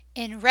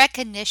In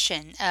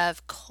recognition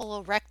of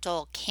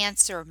Colorectal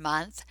Cancer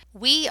Month,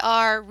 we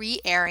are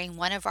re airing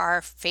one of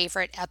our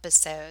favorite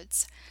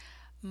episodes.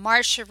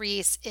 Marcia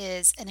Reese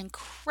is an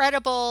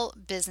incredible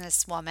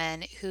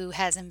businesswoman who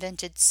has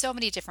invented so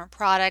many different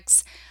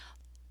products,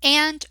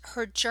 and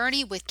her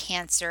journey with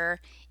cancer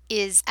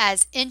is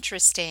as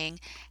interesting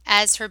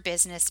as her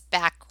business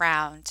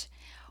background.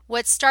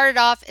 What started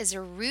off as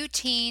a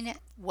routine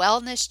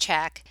wellness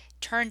check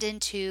turned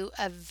into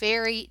a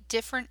very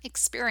different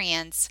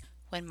experience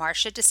when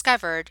Marcia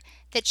discovered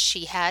that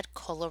she had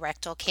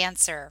colorectal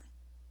cancer.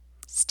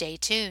 Stay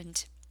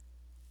tuned.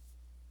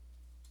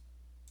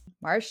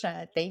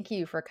 Marcia, thank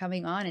you for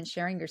coming on and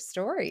sharing your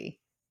story.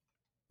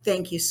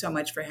 Thank you so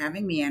much for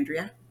having me,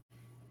 Andrea.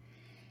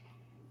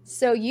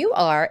 So, you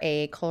are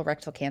a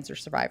colorectal cancer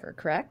survivor,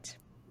 correct?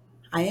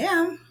 I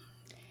am.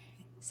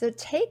 So,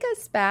 take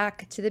us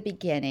back to the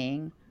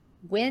beginning.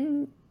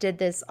 When did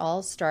this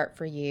all start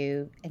for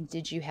you, and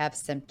did you have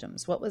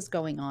symptoms? What was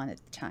going on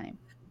at the time?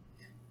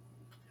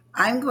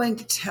 I'm going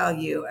to tell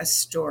you a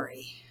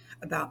story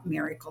about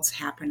miracles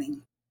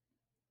happening.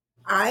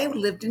 I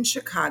lived in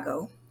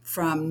Chicago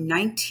from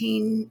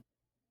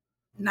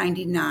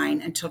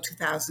 1999 until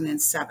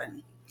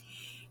 2007,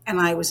 and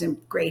I was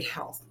in great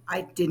health.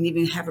 I didn't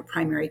even have a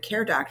primary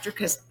care doctor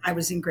because I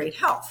was in great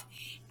health.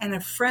 And a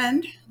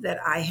friend that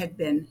I had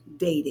been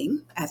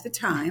dating at the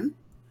time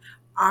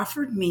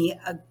offered me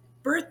a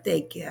birthday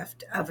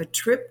gift of a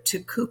trip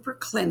to Cooper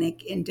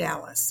Clinic in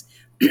Dallas.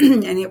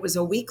 And it was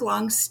a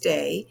week-long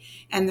stay.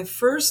 And the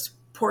first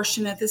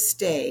portion of the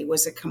stay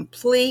was a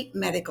complete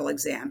medical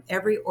exam.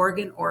 Every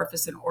organ,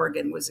 orifice, and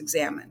organ was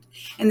examined.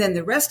 And then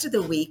the rest of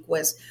the week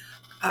was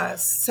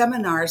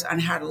seminars on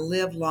how to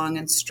live long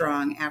and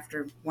strong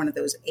after one of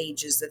those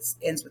ages that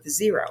ends with a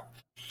zero.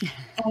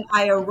 And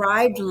I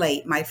arrived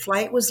late. My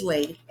flight was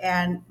late.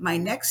 And my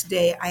next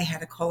day, I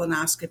had a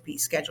colonoscopy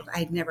scheduled. I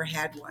had never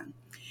had one.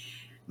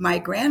 My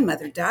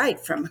grandmother died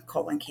from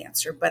colon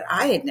cancer, but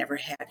I had never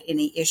had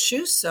any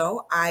issues.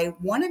 So I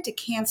wanted to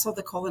cancel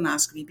the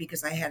colonoscopy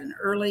because I didn't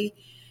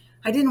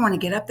want to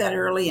get up that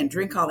early and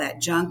drink all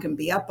that junk and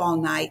be up all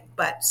night.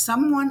 But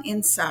someone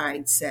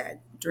inside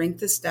said, drink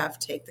the stuff,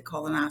 take the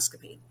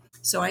colonoscopy.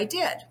 So I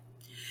did.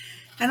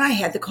 And I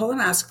had the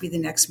colonoscopy the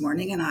next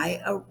morning, and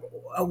I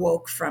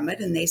awoke from it.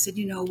 And they said,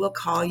 we'll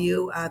call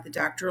you. The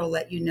doctor will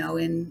let you know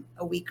in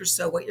a week or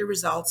so what your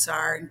results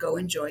are, and go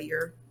enjoy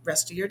your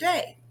rest of your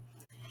day.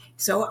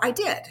 So I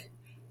did.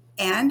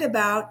 And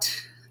about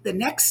the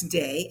next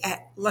day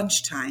at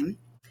lunchtime,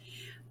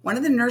 one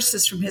of the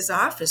nurses from his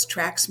office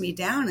tracks me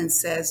down and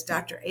says,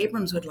 Dr.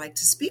 Abrams would like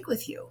to speak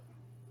with you.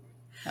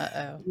 Uh-oh.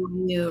 I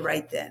knew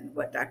right then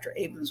what Dr.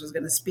 Abrams was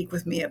going to speak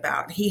with me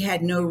about. He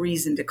had no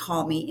reason to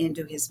call me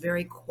into his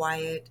very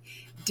quiet,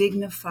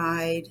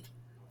 dignified,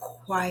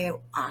 quiet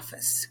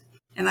office.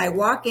 And I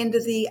walk into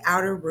the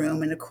outer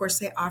room, and of course,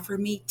 they offer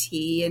me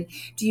tea. And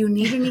do you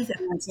need anything?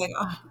 I was like,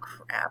 oh,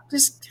 crap,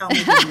 just tell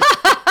me.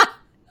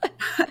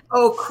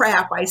 Oh,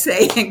 crap, I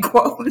say in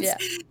quotes. Yeah.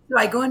 So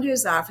I go into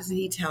his office, and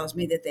he tells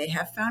me that they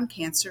have found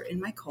cancer in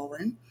my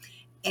colon.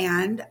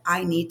 And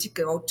I need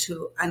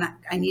to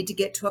I need to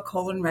get to a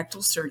colon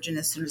rectal surgeon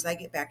as soon as I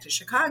get back to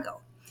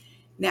Chicago.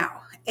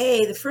 Now,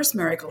 the first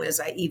miracle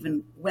is I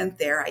even went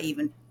there. I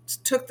even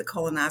took the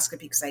colonoscopy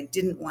because I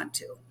didn't want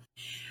to.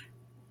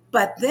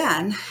 But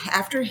then,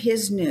 after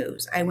his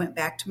news, I went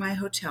back to my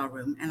hotel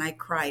room and I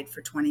cried for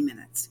 20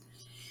 minutes.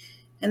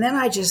 And then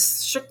I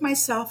just shook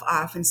myself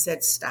off and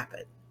said, stop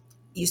it.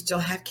 You still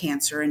have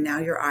cancer, and now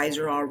your eyes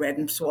are all red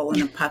and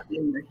swollen and puffy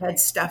and your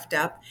head's stuffed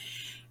up.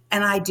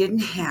 And I didn't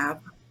have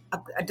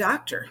a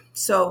doctor.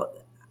 So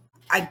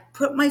I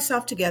put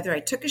myself together. I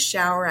took a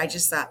shower. I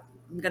just thought,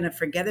 I'm going to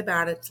forget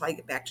about it till I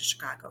get back to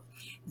Chicago.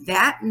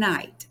 That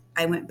night,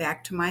 I went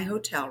back to my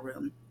hotel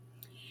room,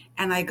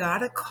 and I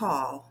got a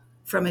call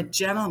from a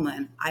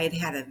gentleman I had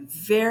had a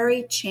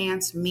very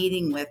chance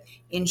meeting with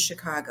in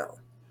Chicago.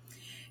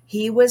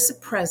 He was the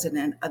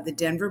president of the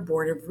Denver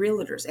Board of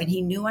Realtors, and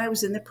he knew I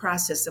was in the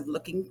process of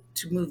looking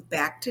to move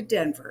back to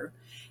Denver,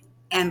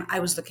 and I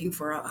was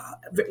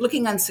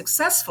looking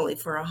unsuccessfully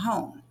for a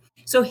home.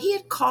 So he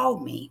had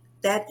called me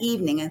that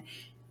evening, and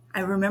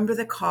I remember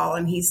the call,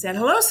 and he said,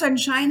 hello,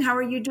 Sunshine, how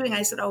are you doing?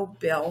 I said, oh,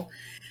 Bill,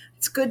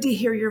 it's good to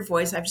hear your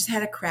voice. I've just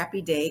had a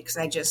crappy day because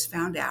I just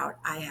found out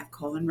I have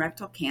colon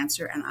rectal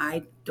cancer, and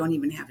I don't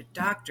even have a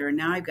doctor, and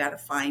now I've got to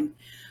find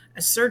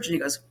a surgeon. He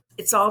goes,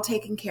 it's all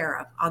taken care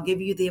of. I'll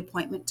give you the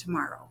appointment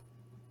tomorrow.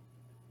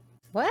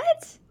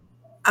 What?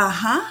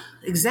 Uh-huh,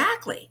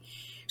 exactly.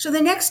 So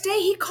the next day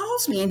he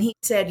calls me and he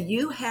said,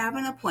 you have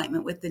an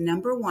appointment with the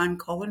number one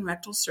colon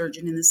rectal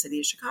surgeon in the city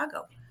of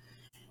Chicago.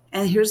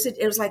 And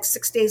it was like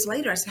 6 days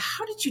later. I said,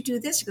 how did you do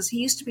this? Because he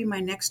used to be my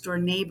next door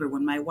neighbor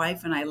when my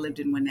wife and I lived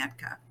in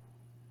Winnetka.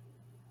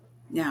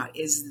 Now,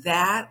 is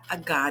that a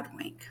God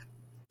wink?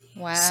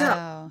 So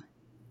Wow.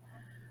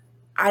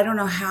 I don't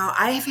know how.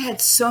 I have had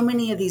so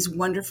many of these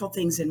wonderful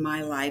things in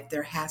my life.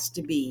 There has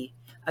to be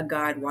a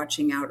God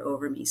watching out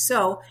over me.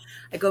 So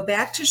I go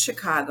back to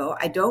Chicago.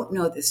 I don't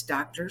know this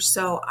doctor,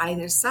 so I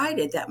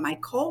decided that my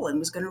colon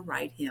was going to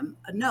write him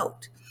a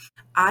note.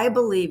 I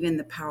believe in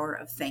the power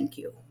of thank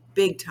you,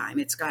 big time.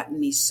 It's gotten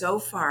me so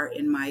far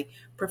in my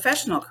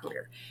professional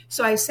career.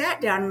 So I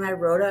sat down and I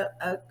wrote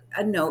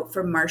a note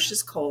from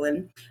Marcia's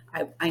colon.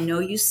 I know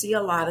you see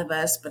a lot of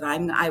us, but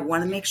I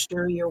want to make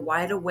sure you're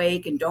wide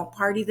awake and don't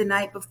party the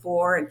night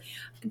before. And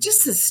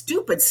just the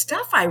stupid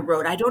stuff I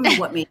wrote. I don't know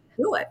what made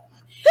me do it.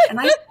 And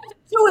I sent it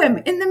to him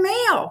in the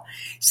mail.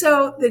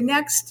 So the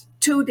next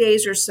 2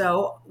 days or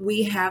so,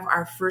 we have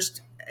our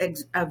first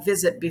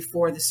visit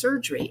before the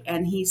surgery.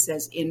 And he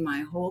says, in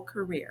my whole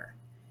career,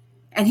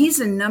 and he's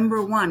the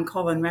number one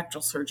colon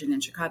rectal surgeon in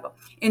Chicago.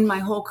 In my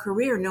whole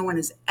career, no one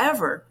has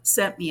ever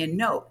sent me a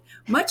note,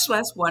 much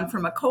less one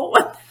from a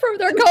colon. From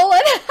their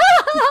colon.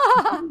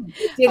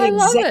 Did I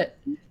love it.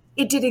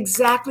 It did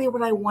exactly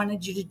what I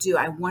wanted you to do.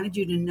 I wanted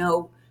you to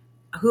know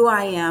who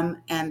I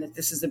am and that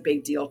this is a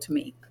big deal to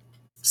me.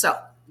 So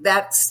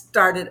that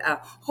started a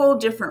whole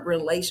different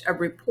a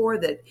rapport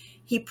that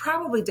he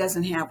probably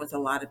doesn't have with a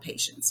lot of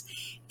patients.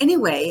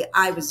 Anyway,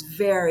 I was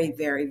very,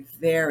 very,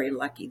 very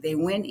lucky. They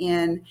went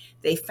in,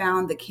 they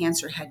found the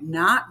cancer had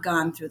not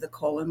gone through the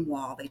colon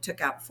wall. They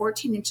took out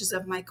 14 inches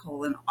of my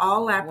colon,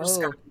 all Whoa.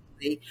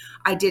 laparoscopically.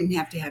 I didn't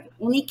have to have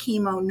any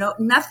chemo, no,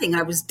 nothing.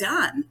 I was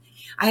done.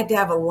 I had to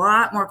have a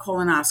lot more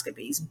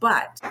colonoscopies,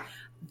 but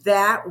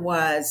that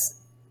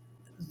was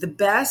the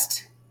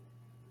best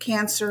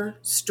cancer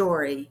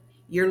story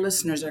your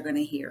listeners are going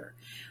to hear.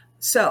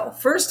 So,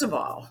 first of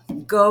all,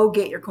 go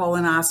get your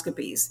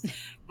colonoscopies.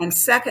 And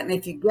second,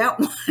 if you get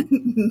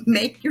one,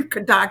 make your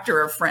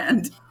doctor a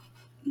friend.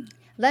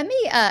 Let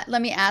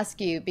me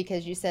ask you,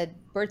 because you said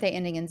birthday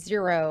ending in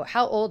 0.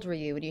 How old were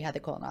you when you had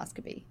the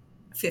colonoscopy?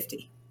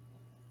 50.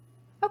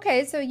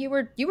 Okay, so you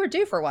were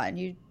due for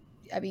one.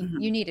 I mean,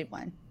 Mm-hmm. you needed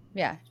one.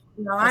 Yeah,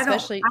 No,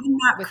 especially I'm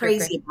not with your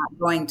crazy about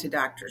going to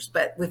doctors,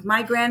 but with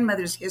my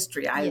grandmother's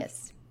history,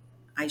 yes.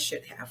 I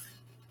should have.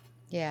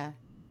 Yeah.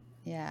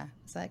 Yeah.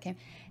 So that came.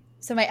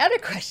 So my other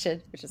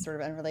question, which is sort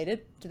of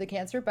unrelated to the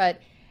cancer, but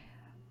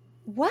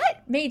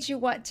what made you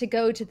want to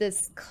go to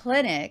this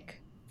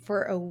clinic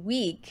for a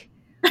week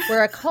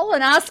where a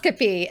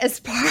colonoscopy is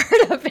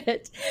part of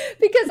it?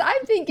 Because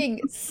I'm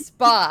thinking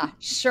spa,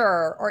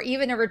 sure, or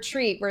even a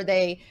retreat where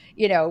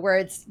where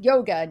it's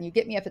yoga and you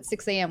get me up at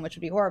 6 a.m., which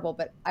would be horrible,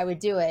 but I would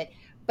do it.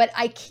 But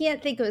I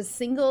can't think of a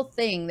single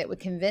thing that would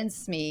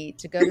convince me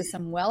to go to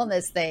some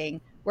wellness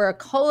thing where a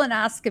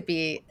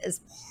colonoscopy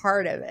is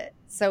part of it.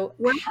 So,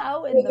 Well,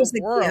 how in it the was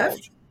a world?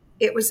 gift.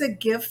 It was a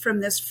gift from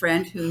this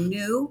friend who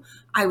knew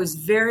I was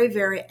very,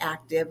 very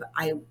active.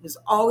 I was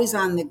always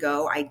on the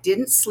go. I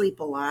didn't sleep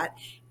a lot.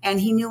 And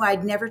he knew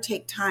I'd never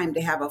take time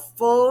to have a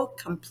full,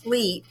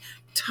 complete,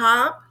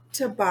 top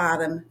to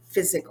bottom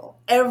physical.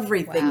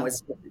 Everything Wow.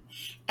 was good.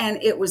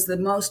 And it was the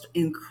most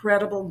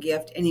incredible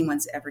gift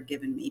anyone's ever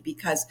given me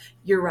because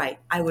you're right.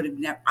 I would have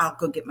never, I'll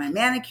go get my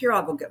manicure,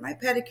 I'll go get my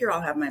pedicure,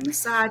 I'll have my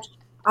massage,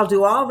 I'll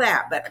do all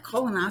that. But a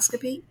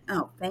colonoscopy?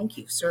 Oh, thank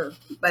you, sir.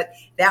 But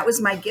that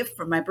was my gift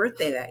for my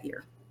birthday that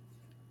year.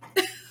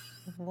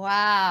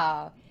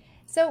 Wow.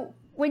 So,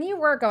 when you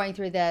were going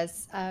through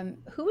this,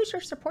 who was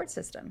your support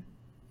system?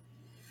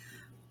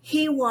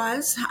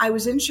 I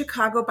was in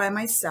Chicago by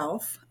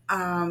myself.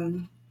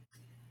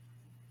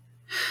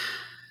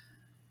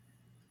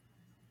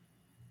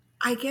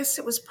 I guess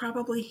it was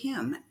probably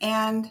him.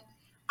 And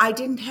I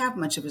didn't have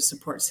much of a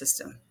support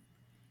system.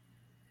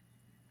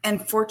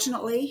 And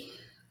fortunately,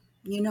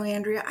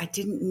 Andrea, I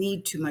didn't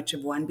need too much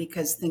of one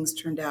because things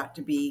turned out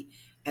to be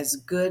as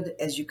good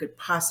as you could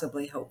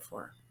possibly hope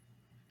for.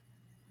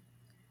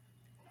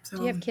 Do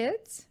you So have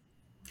kids?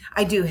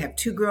 I do have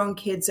two grown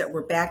kids that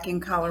were back in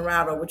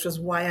Colorado, which was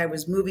why I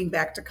was moving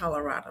back to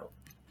Colorado.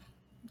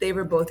 They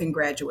were both in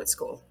graduate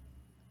school.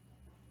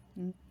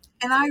 Mm.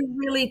 And I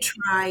really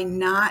try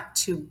not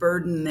to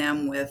burden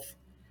them with,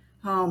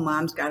 oh,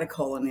 mom's got a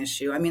colon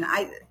issue. I mean,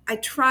 I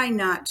try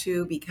not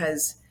to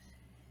because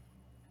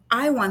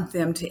I want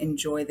them to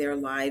enjoy their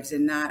lives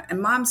and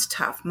mom's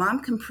tough. Mom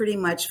can pretty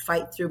much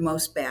fight through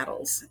most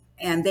battles,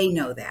 and they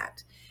know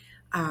that.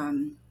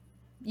 Um,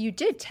 You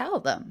did tell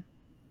them.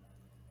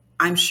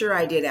 I'm sure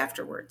I did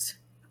afterwards.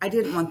 I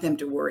didn't want them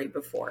to worry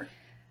before.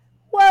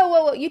 Whoa,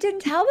 whoa, whoa. You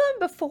didn't tell them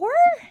before?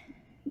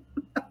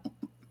 No,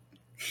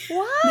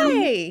 Why?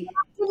 I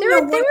They didn't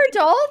know were they what. were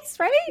adults,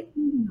 right?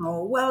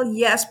 No, well,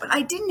 yes, but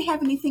I didn't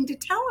have anything to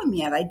tell him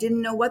yet. I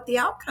didn't know what the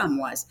outcome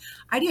was.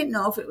 I didn't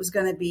know if it was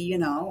going to be,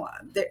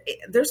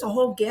 there's a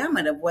whole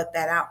gamut of what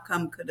that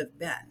outcome could have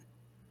been.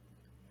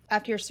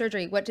 After your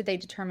surgery, what did they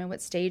determine?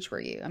 What stage were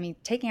you? I mean,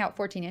 taking out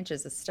 14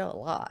 inches is still a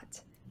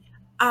lot.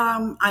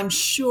 I'm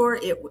sure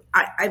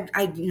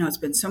it's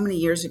been so many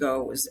years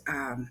ago. It was,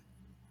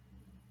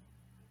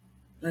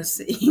 let's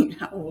see,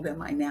 how old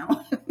am I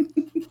now?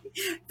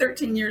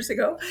 13 years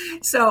ago.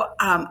 So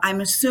I'm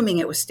assuming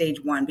it was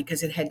stage one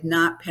because it had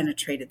not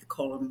penetrated the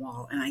colon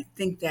wall. And I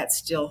think that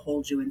still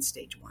holds you in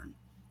stage one.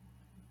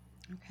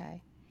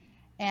 Okay.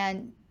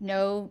 And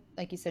no,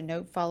 like you said,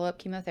 no follow-up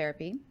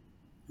chemotherapy.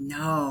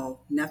 No,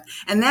 nothing.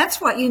 And that's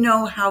what, you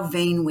know, how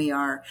vain we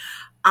are.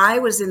 I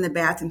was in the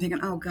bathroom thinking,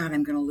 oh God,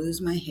 I'm going to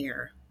lose my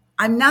hair.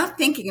 I'm not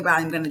thinking about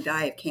I'm going to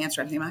die of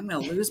cancer. I'm thinking I'm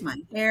going to lose my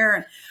hair.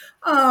 And,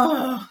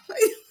 oh,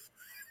 I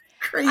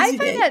crazy find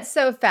day. that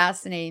so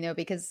fascinating though,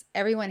 because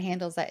everyone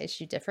handles that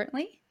issue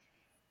differently.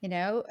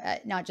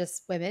 Not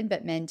just women,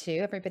 but men too.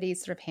 Everybody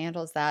sort of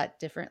handles that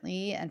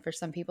differently. And for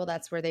some people,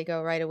 that's where they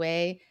go right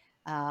away.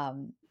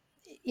 Um,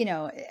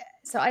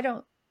 so I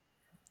don't,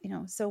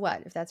 so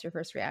what? If that's your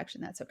first reaction,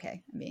 that's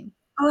okay. I mean,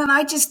 Oh, and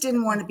I just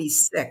didn't want yeah, to be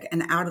sick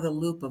and out of the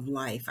loop of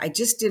life. I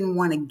just didn't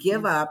want to yeah.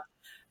 give up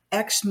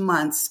X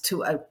months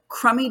to a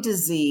crummy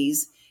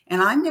disease.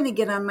 And I'm going to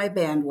get on my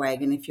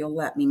bandwagon, if you'll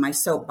let me, my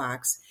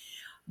soapbox.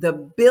 The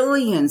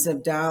billions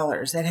of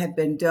dollars that have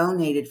been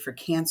donated for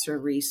cancer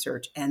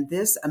research, and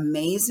this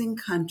amazing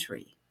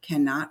country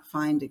cannot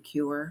find a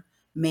cure,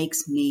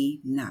 makes me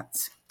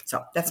nuts.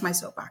 So that's my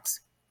soapbox.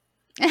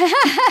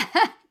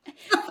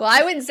 Well,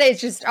 I wouldn't say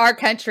it's just our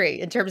country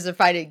in terms of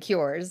finding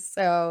cures.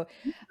 So,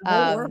 The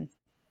whole world. um,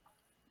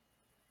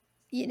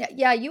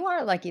 yeah, you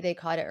are lucky they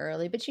caught it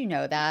early, but you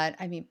know that.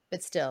 I mean,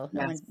 but still,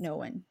 Yes. no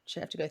one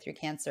should have to go through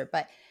cancer.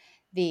 But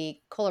the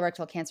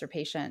colorectal cancer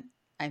patient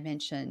I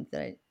mentioned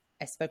that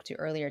I spoke to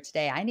earlier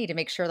today, I need to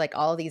make sure like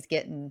all these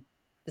get in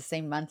the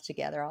same month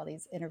together, all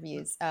these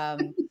interviews.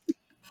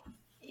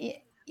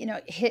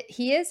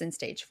 He is in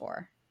stage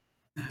 4,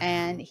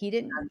 and he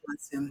didn't God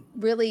bless him.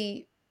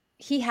 really.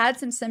 He had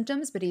some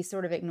symptoms, but he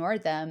sort of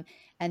ignored them,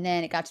 and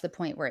then it got to the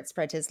point where it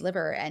spread to his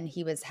liver, and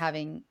he was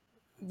having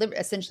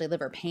essentially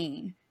liver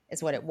pain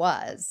is what it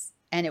was.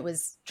 And it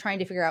was trying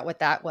to figure out what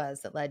that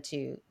was that led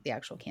to the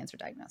actual cancer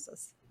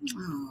diagnosis.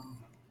 Oh,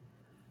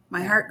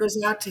 my Yeah. heart goes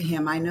out to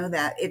him. I know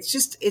that. It's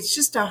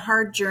just a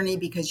hard journey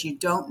because you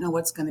don't know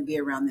what's going to be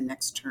around the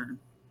next turn.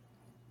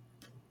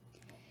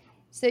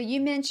 So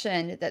you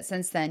mentioned that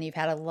since then you've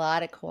had a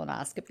lot of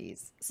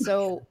colonoscopies.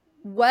 So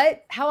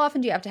how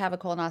often do you have to have a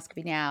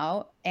colonoscopy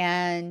now?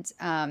 And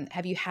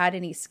have you had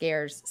any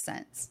scares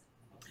since?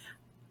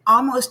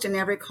 Almost in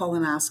every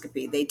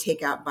colonoscopy, they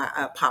take out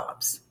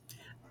polyps.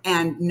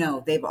 And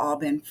no, they've all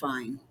been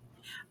fine.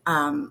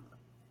 Um,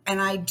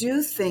 and I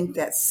do think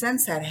that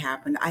since that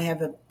happened, I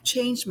have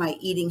changed my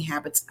eating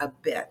habits a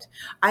bit.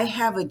 I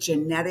have a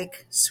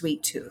genetic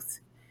sweet tooth.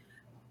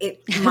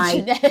 It my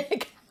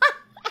Genetic.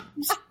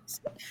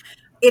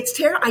 It's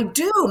terrible. I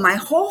do. My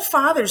whole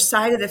father's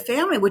side of the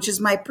family, which is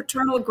my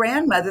paternal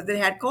grandmother that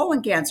had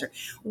colon cancer.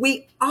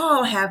 We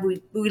all have, we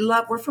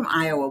love, we're from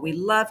Iowa. We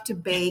love to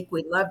bake.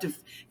 We love to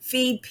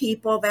feed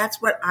people. That's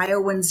what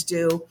Iowans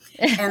do.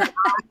 And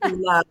I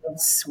love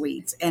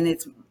sweets. And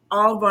it's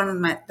all one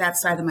of that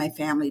side of my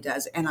family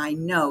does. And I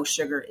know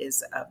sugar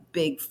is a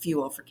big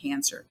fuel for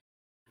cancer.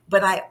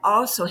 But I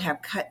also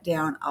have cut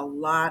down a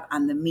lot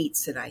on the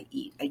meats that I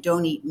eat. I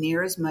don't eat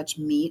near as much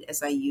meat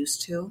as I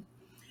used to,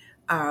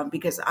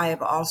 because I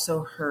have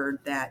also heard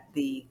that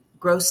the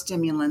growth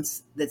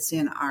stimulants that's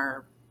in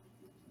our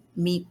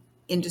meat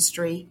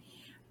industry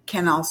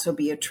can also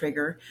be a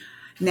trigger.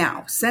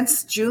 Now,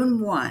 since June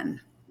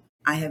 1,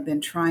 I have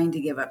been trying to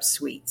give up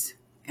sweets,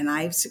 and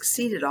I've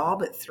succeeded all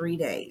but 3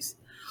 days.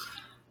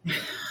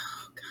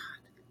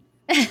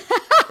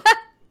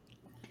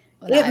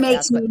 Well, now I It have to makes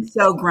ask what. me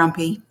so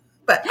grumpy,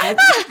 but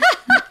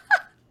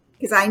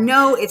because I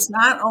know it's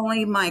not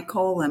only my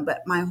colon,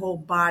 but my whole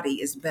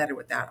body is better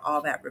without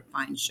all that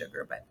refined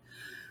sugar. But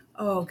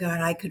oh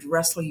God, I could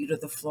wrestle you to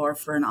the floor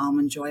for an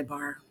almond joy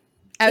bar.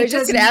 I It was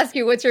just going to doesn't ask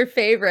you what's your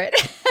favorite.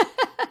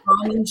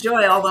 almond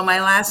joy, although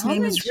my last name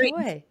Almond is Reese.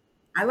 Joy.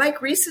 I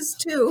like Reese's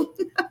too.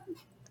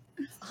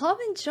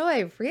 Almond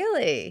Joy,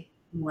 really?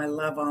 Oh, I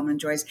love almond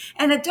joys.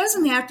 And it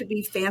doesn't have to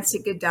be fancy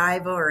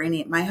Godiva or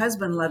any. My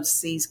husband loves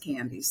See's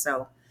candy,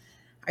 so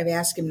I've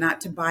asked him not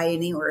to buy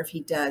any, or if he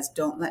does,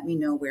 don't let me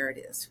know where it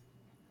is.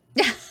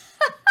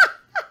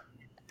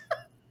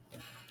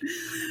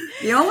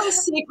 The only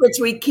secrets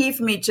we keep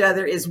from each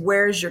other is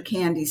where's your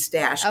candy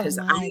stash, Oh because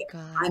my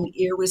God. I'm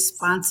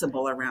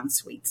irresponsible around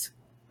sweets.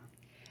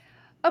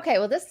 Okay,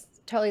 well, this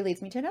totally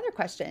leads me to another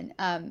question.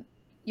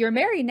 You're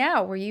married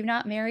now. Were you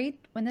not married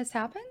when this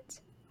happened?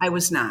 I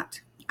was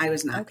not. I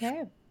was not.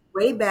 Okay.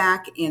 Way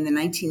back in the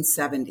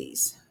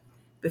 1970s,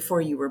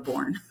 before you were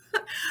born,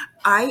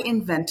 I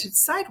invented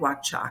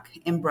sidewalk chalk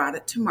and brought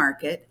it to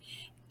market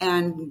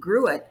and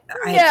grew it.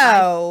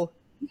 No.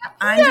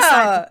 I'm the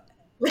sidewalk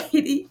No.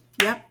 lady.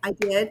 Yep, I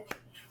did.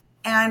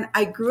 And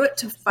I grew it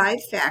to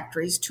 5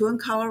 factories, 2 in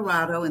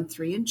Colorado and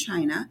 3 in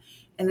China.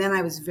 And then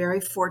I was very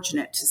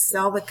fortunate to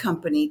sell the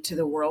company to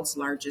the world's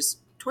largest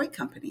toy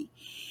company.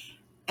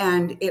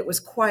 And it was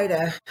quite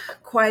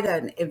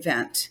an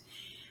event.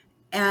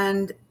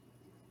 And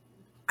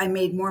I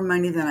made more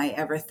money than I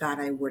ever thought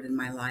I would in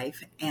my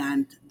life.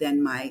 And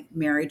then my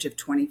marriage of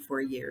 24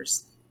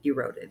 years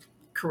eroded,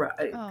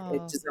 it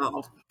Oh.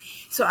 dissolved.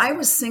 So I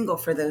was single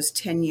for those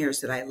 10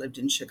 years that I lived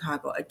in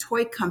Chicago. A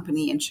toy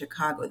company in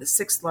Chicago, the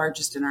 6th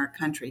largest in our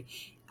country,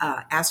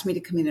 asked me to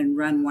come in and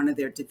run one of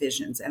their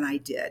divisions, and I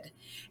did.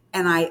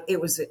 And it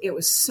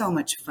was so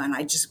much fun.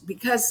 I just,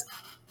 because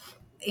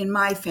in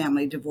my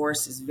family,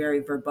 divorce is very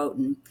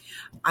verboten.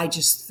 I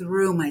just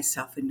threw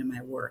myself into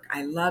my work.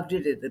 I loved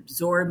it. It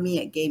absorbed me.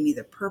 It gave me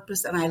the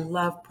purpose. And I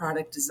love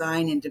product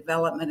design and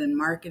development and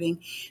marketing.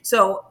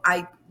 So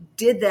I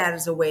did that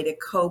as a way to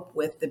cope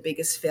with the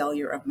biggest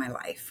failure of my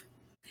life.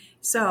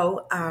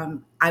 So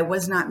I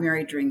was not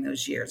married during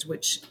those years,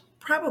 which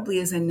probably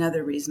is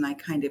another reason I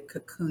kind of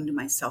cocooned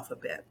myself a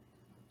bit.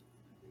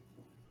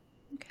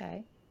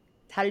 Okay.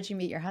 How did you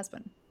meet your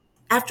husband?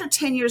 After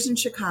 10 years in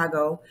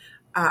Chicago,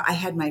 I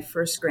had my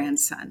first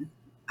grandson.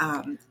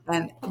 And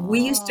we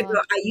used to go,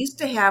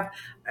 Oh,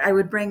 I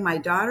would bring my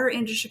daughter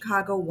into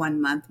Chicago 1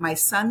 month, my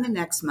son the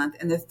next month,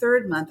 and the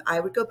third month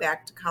I would go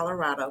back to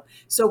Colorado.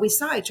 So we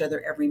saw each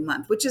other every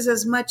month, which is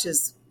as much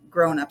as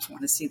grown-ups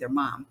want to see their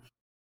mom.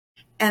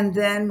 And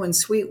then when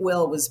Sweet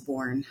Will was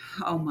born,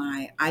 oh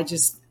my, I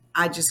just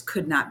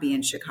could not be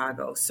in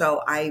Chicago.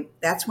 So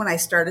that's when I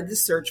started the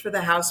search for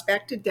the house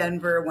back to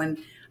Denver,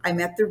 when I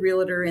met the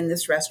realtor in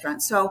this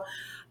restaurant. So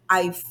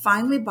I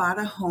finally bought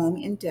a home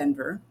in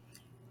Denver,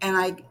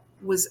 and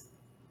was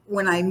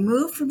when I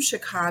moved from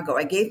Chicago,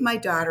 I gave my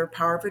daughter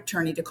power of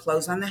attorney to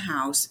close on the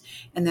house,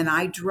 and then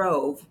I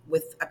drove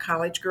with a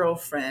college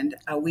girlfriend.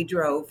 We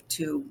drove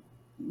to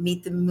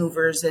meet the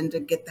movers and to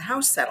get the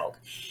house settled.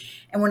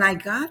 And when I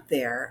got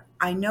there,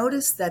 I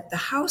noticed that the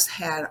house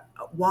had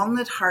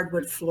walnut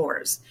hardwood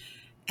floors,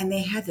 and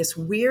they had this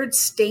weird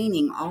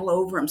staining all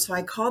over them. So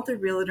I called the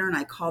realtor and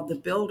I called the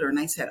builder, and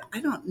I said, I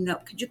don't know,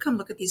 could you come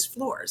look at these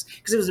floors?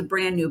 Because it was a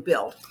brand new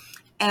build.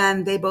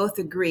 And they both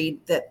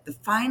agreed that the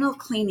final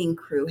cleaning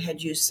crew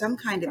had used some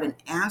kind of an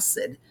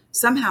acid,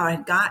 somehow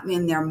had gotten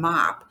in their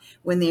mop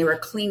when they were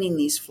cleaning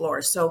these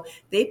floors. So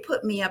they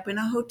put me up in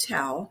a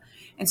hotel.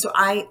 And so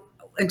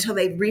until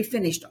they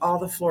refinished all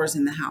the floors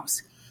in the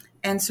house.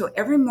 And so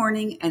every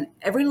morning and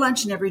every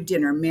lunch and every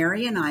dinner,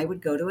 Mary and I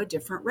would go to a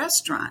different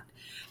restaurant.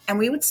 And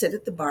we would sit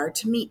at the bar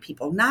to meet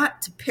people,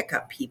 not to pick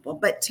up people,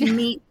 but to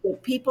meet the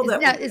people that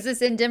were. is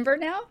this in Denver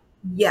now?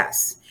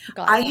 Yes.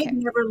 Got I it. had Okay.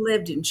 never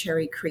lived in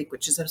Cherry Creek,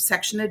 which is a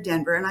section of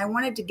Denver, and I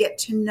wanted to get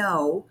to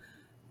know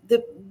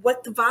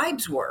what the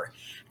vibes were.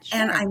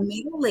 And I Sure.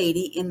 met a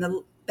lady in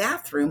the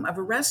bathroom of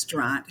a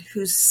restaurant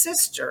whose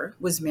sister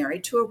was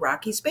married to a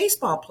Rockies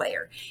baseball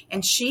player.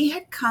 And she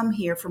had come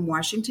here from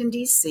Washington,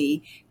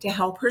 D.C. to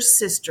help her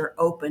sister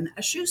open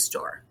a shoe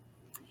store.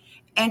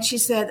 And she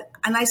said,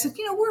 and I said,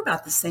 we're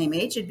about the same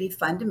age. It'd be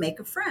fun to make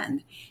a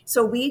friend.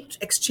 So we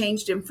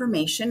exchanged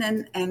information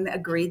and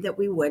agreed that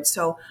we would.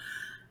 So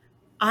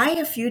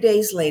a few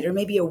days later,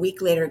 maybe a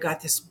week later,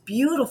 got this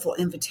beautiful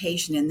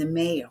invitation in the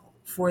mail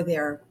for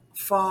their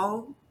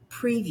fall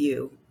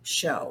preview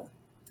show.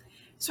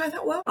 So I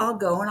thought, well, I'll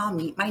go and I'll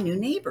meet my new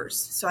neighbors.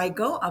 So I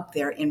go up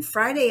there in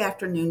Friday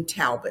afternoon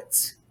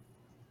Talbots,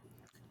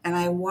 and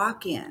I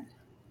walk in,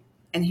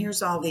 and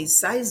here's all these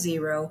size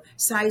 0,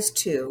 size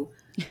 2,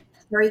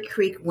 Cherry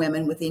Creek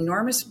women with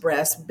enormous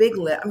breasts, big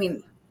lip. I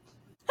mean,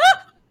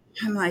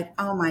 I'm like,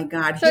 oh my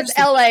God, So it's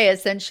LA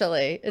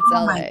essentially. It's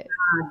oh my LA.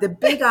 God, the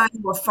big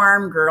Iowa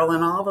farm girl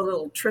and all the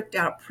little tricked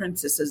out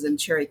princesses in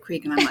Cherry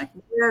Creek. And I'm like,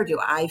 where do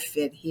I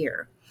fit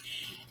here?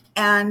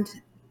 And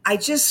I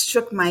just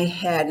shook my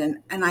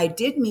head. And I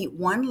did meet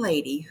one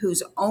lady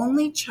whose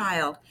only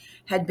child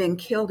had been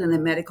killed in a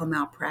medical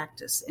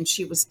malpractice. And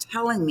she was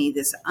telling me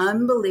this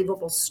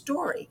unbelievable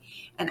story.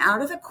 And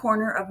out of the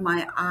corner of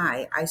my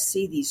eye, I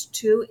see these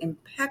two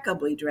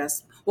impeccably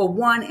dressed,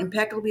 one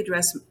impeccably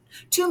dressed,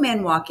 two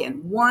men walk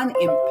in, one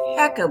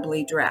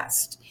impeccably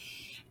dressed.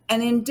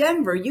 And in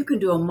Denver, you can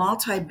do a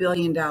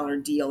multi-billion-dollar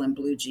deal in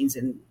blue jeans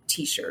and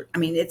t-shirt. I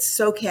mean, it's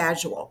so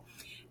casual.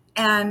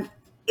 And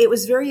it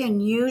was very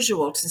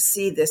unusual to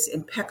see this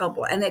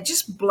impeccable, and it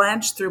just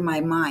blanched through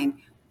my mind.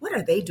 What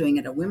are they doing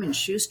at a women's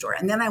shoe store?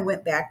 And then I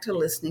went back to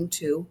listening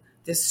to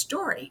this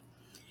story.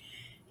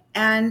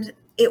 And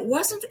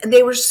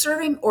they were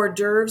serving hors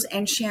d'oeuvres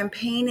and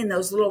champagne in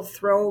those little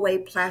throwaway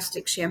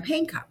plastic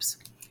champagne cups.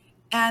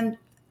 And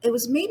it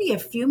was maybe a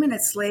few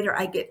minutes later,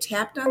 I get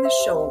tapped on the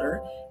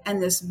shoulder,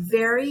 and this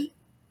very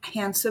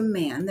handsome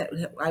man that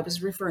I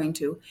was referring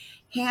to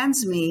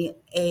hands me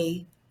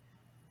a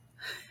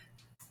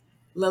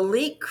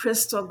Lalique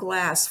crystal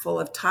glass full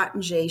of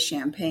Taittinger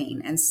champagne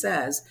and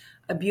says,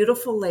 a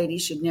beautiful lady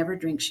should never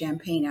drink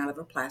champagne out of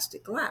a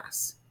plastic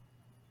glass.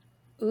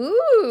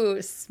 Ooh,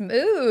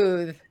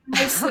 smooth.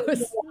 I said,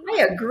 well,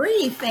 I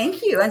agree.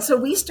 Thank you. And so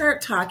we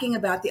start talking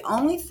about the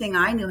only thing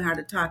I knew how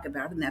to talk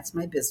about, and that's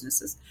my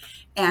businesses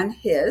and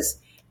his.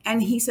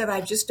 And he said,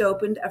 I've just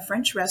opened a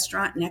French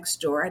restaurant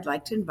next door. I'd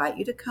like to invite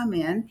you to come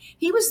in.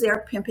 He was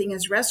there pimping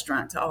his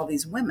restaurant to all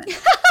these women.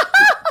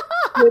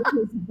 With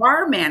his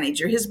bar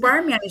manager. His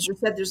bar manager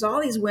said, there's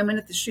all these women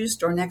at the shoe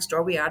store next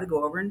door. We ought to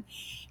go over, and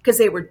because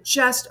they were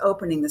just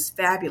opening this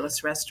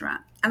fabulous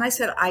restaurant. And I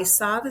said, I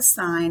saw the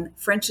sign,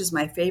 French is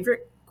my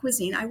favorite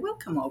cuisine. I will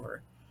come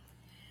over.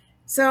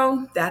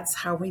 So that's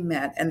how we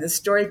met. And the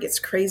story gets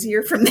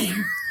crazier from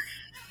there.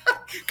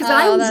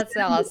 That's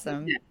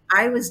awesome.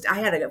 I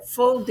had a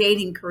full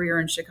dating career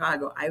in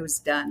Chicago. I was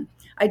done.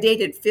 I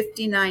dated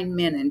 59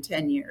 men in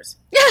 10 years.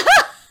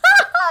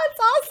 That's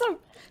awesome.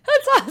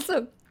 That's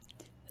awesome.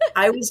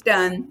 I was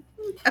done.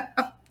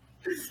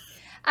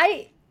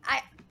 I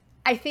I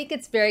I think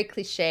it's very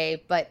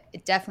cliche, but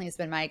it definitely has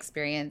been my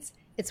experience.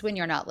 It's when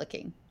you're not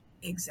looking.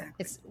 Exactly.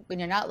 It's when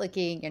you're not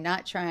looking, you're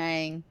not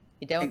trying,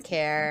 you don't Exactly.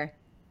 care.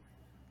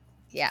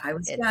 Yeah, I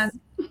was done.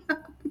 it's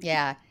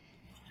yeah.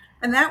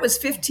 And that was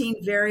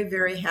 15 very,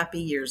 very happy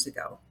years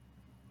ago.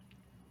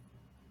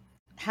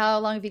 How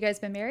long have you guys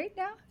been married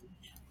now?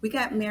 We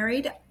got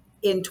married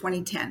in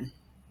 2010,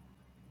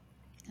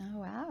 Oh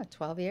wow,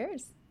 12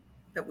 years.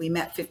 but we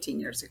met 15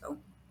 years ago.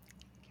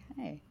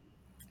 Okay.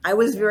 I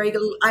was very,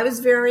 Very I was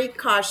very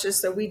cautious,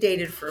 so we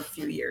dated for a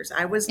few years.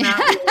 I was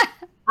not really,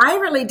 I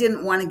really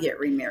didn't want to get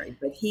remarried,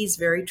 but he's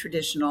very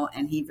traditional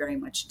and he very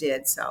much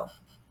did. So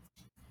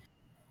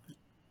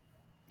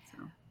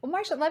Well,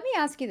 Marcia, let me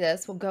ask you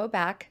this. We'll go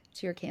back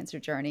to your cancer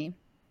journey.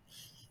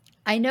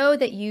 I know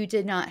that you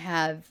did not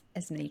have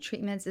as many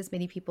treatments as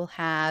many people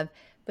have,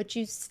 but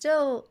you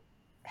still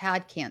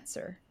had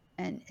cancer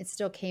and it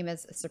still came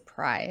as a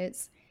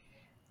surprise.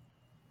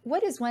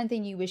 What is one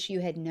thing you wish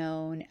you had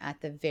known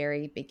at the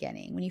very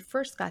beginning when you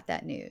first got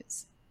that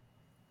news?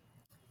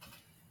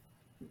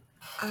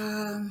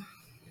 um,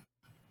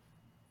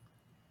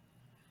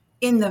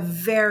 in the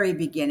very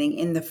beginning,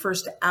 in the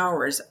first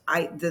hours,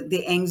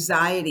 the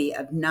anxiety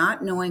of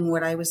not knowing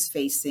what I was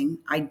facing.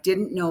 I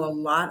didn't know a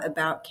lot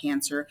about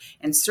cancer,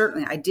 and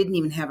certainly I didn't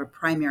even have a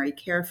primary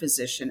care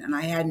physician, and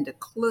I hadn't a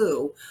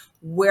clue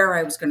where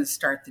I was going to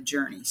start the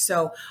journey.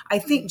 So I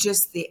think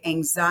just the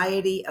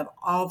anxiety of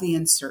all the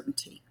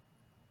uncertainty.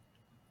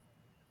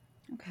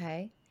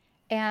 Okay.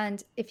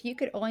 And if you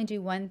could only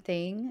do one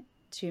thing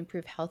to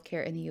improve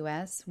healthcare in the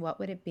US, what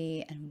would it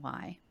be and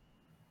why?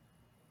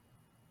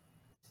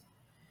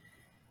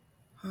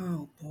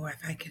 Oh boy,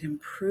 if I could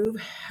improve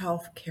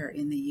healthcare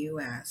in the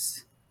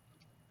US,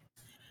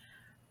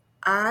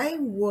 I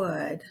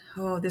would.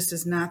 Oh, this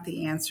is not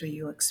the answer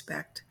you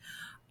expect.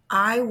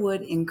 I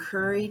would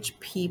encourage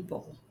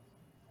people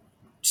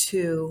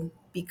to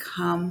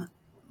become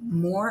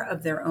more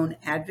of their own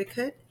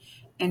advocate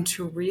and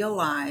to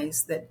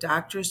realize that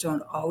doctors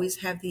don't always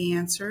have the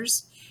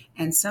answers.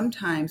 And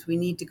sometimes we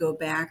need to go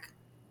back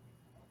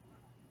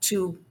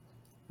to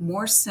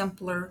more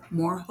simpler,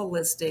 more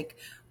holistic,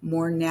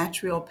 more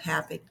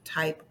naturopathic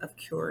type of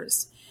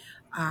cures.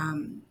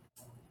 Um,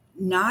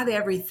 Not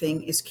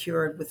everything is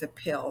cured with a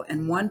pill,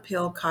 and one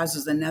pill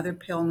causes another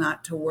pill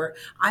not to work.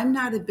 I'm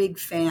not a big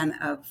fan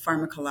of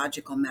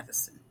pharmacological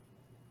medicine.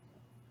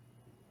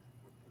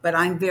 But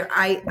I'm very,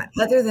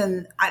 other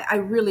than, I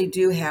really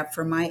do have,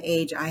 for my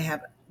age, I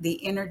have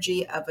the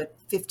energy of a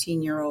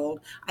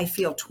 15-year-old. I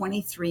feel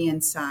 23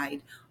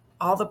 inside.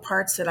 All the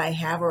parts that I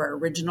have are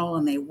original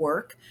and they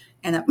work.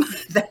 And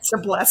that's a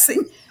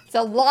blessing. It's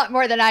a lot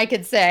more than I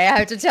could say, I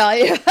have to tell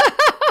you.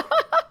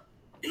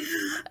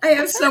 I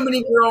have so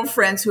many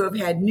girlfriends who have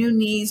had new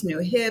knees, new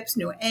hips,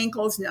 new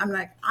ankles. I'm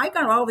like, I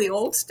got all the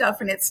old stuff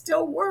and it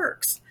still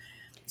works.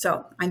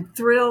 So I'm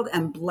thrilled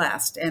and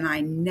blessed, and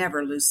I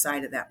never lose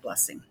sight of that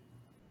blessing.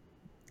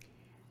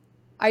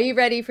 Are you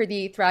ready for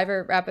the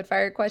Thriver rapid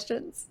fire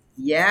questions?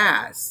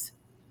 Yes.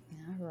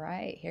 All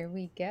right, here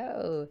we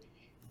go.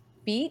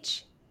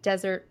 Beach,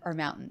 desert, or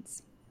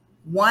mountains?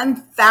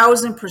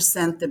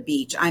 1000% the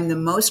beach. I'm the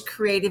most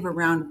creative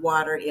around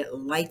water. It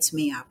lights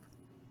me up.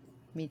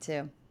 Me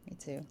too. Me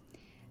too.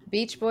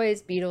 Beach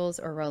Boys, Beatles,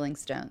 or Rolling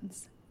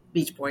Stones?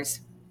 Beach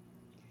Boys.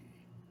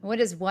 What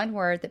is one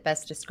word that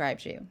best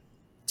describes you?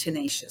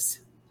 Tenacious.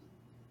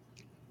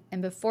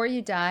 And before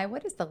you die,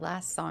 what is the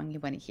last song you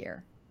want to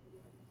hear?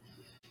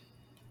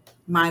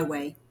 My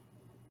way.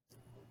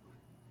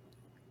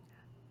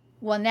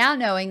 Well, now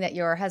knowing that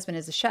your husband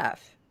is a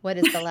chef, what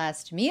is the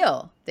last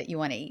meal that you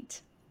want to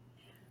eat?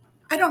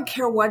 I don't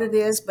care what it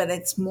is, but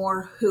it's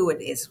more who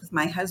it is with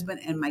my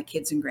husband and my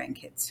kids and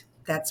grandkids.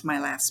 That's my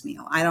last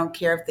meal. I don't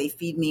care if they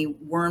feed me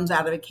worms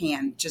out of a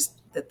can,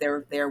 just that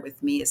they're there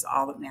with me is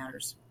all that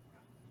matters.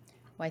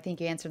 Well, I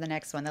think you answered the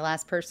next one. The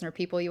last person or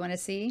people you want to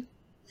see?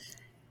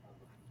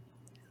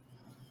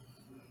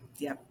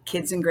 Yep.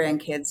 Kids and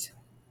grandkids.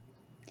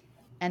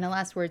 And the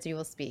last words you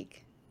will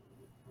speak.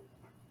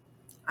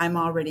 I'm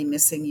already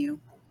missing you.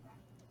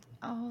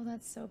 Oh,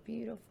 that's so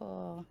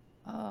beautiful.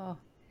 Oh.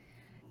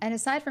 And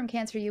aside from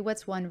Cancer U,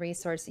 what's one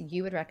resource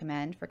you would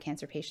recommend for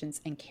cancer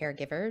patients and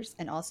caregivers?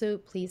 And also,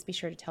 please be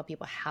sure to tell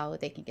people how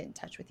they can get in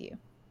touch with you.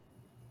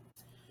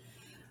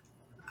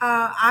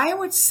 I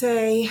would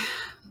say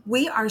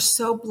we are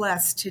so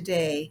blessed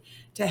today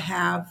to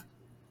have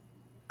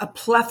a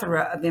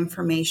plethora of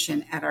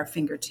information at our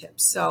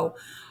fingertips. So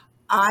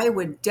I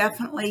would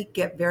definitely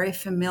get very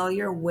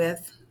familiar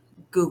with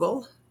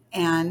Google,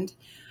 and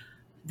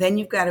then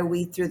you've got to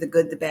weed through the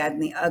good, the bad,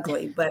 and the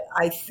ugly. But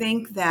I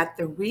think that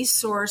the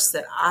resource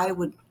that I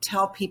would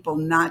tell people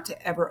not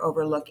to ever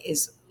overlook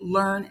is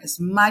learn as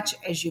much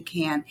as you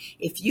can.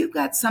 If you've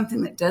got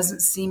something that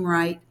doesn't seem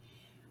right,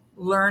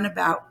 learn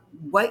about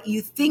what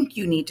you think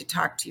you need to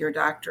talk to your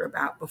doctor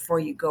about before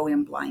you go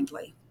in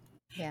blindly.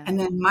 Yeah. And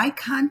then my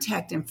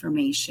contact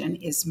information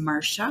is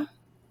Marcia,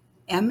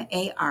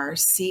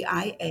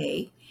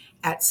 Marcia,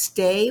 at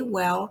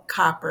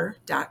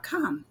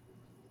staywellcopper.com.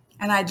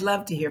 And I'd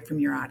love to hear from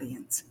your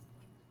audience.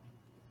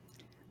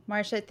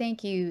 Marcia,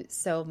 thank you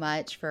so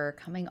much for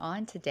coming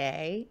on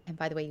today. And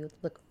by the way, you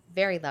look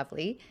very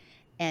lovely.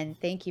 And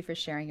thank you for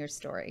sharing your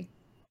story.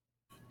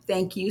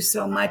 Thank you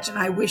so much. And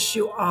I wish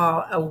you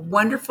all a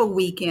wonderful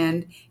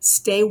weekend.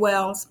 Stay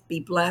well, be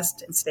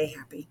blessed, and stay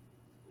happy.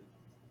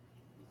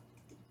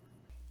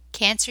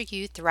 Cancer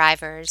You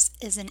Thrivers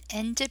is an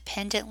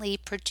independently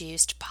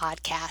produced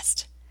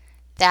podcast.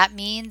 That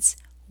means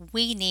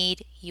we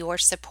need your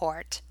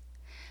support.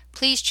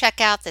 Please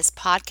check out this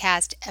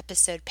podcast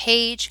episode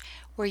page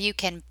where you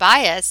can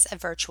buy us a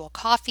virtual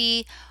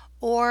coffee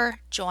or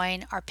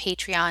join our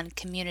Patreon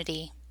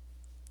community.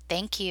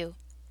 Thank you.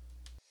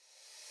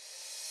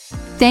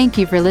 Thank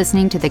you for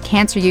listening to the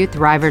Cancer You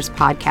Thrivers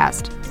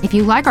podcast. If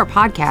you like our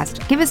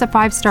podcast, give us a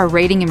 5-star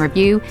rating and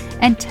review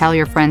and tell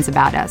your friends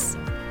about us.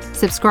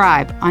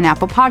 Subscribe on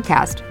Apple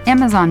Podcast,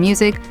 Amazon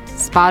Music,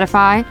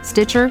 Spotify,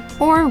 Stitcher,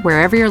 or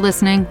wherever you're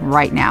listening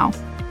right now.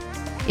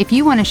 If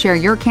you want to share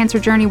your cancer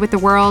journey with the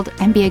world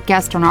and be a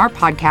guest on our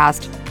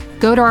podcast,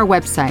 go to our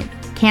website,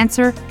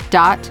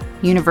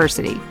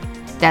 cancer.university.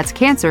 That's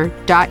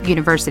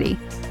cancer.university.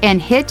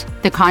 And hit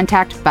the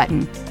contact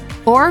button.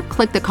 Or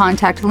click the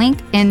contact link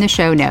in the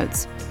show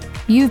notes.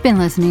 You've been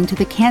listening to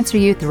the Cancer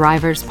You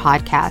Thrivers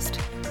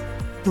podcast.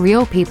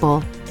 Real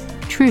people,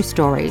 true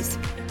stories.